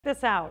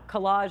this out.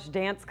 Collage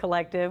Dance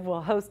Collective will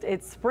host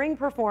its spring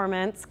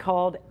performance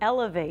called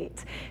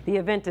Elevate. The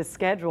event is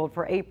scheduled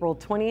for April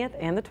 20th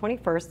and the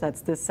 21st.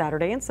 That's this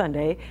Saturday and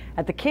Sunday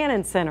at the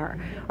Cannon Center.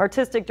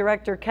 Artistic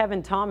director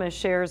Kevin Thomas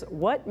shares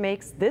what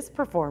makes this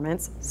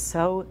performance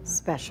so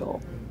special.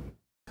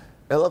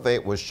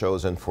 Elevate was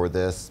chosen for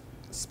this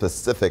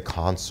specific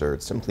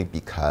concert simply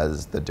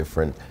because the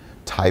different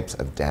types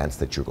of dance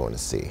that you're going to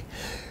see.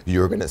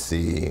 You're going to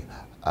see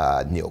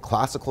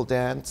neoclassical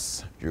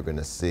dance, you're going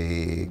to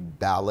see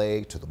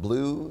ballet to the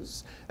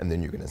blues, and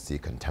then you're going to see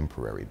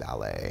contemporary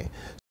ballet.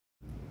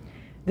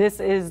 This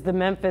is the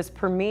Memphis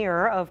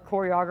premiere of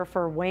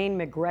choreographer Wayne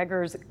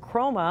McGregor's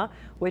Chroma,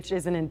 which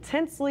is an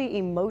intensely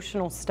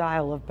emotional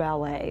style of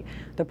ballet.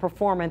 The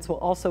performance will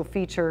also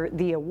feature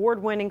the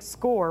award-winning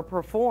score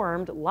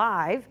performed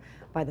live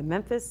by the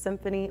Memphis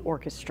Symphony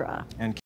Orchestra.